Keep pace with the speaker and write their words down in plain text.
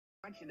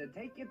want you to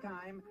take your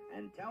time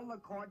and tell the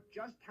court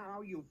just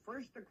how you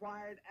first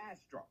acquired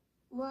Astro.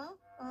 Well,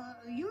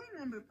 you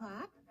remember,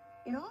 Pop.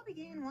 It all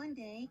began one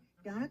day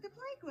down at the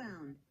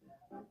playground.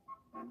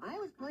 I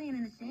was playing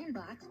in the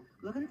sandbox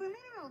looking for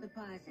mineral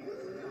deposits.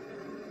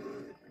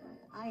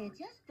 I had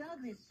just dug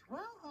this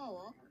swell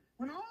hole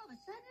when all of a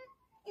sudden,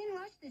 in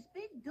rushed this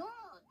big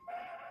dog.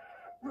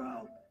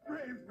 Rope,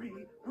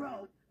 bravery,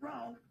 rope,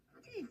 rope.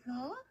 Gee,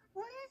 fella,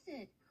 what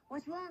is it?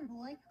 What's wrong,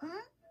 boy?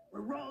 Huh?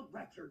 We're road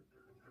wretched.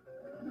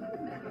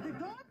 The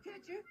dog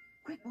catcher?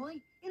 Quick, boy,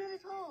 into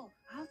this hole.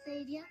 I'll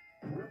save you.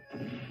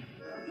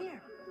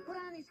 Here, put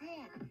on this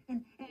hat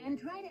and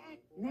try to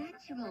act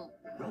natural.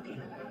 Okay.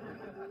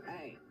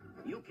 Hey,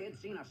 you kids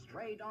seen a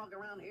stray dog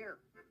around here?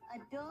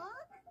 A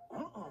dog?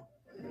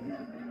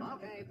 Uh-uh.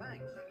 Okay,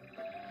 thanks.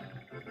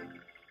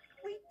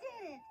 We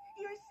did it.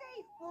 You're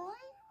safe, boy.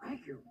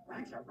 Thank you.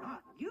 Thanks a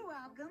lot. You're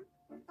welcome.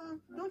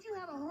 Don't you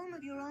have a home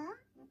of your own?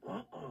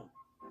 Uh-uh.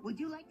 Would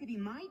you like to be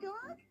my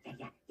dog?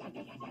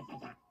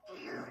 Yeah.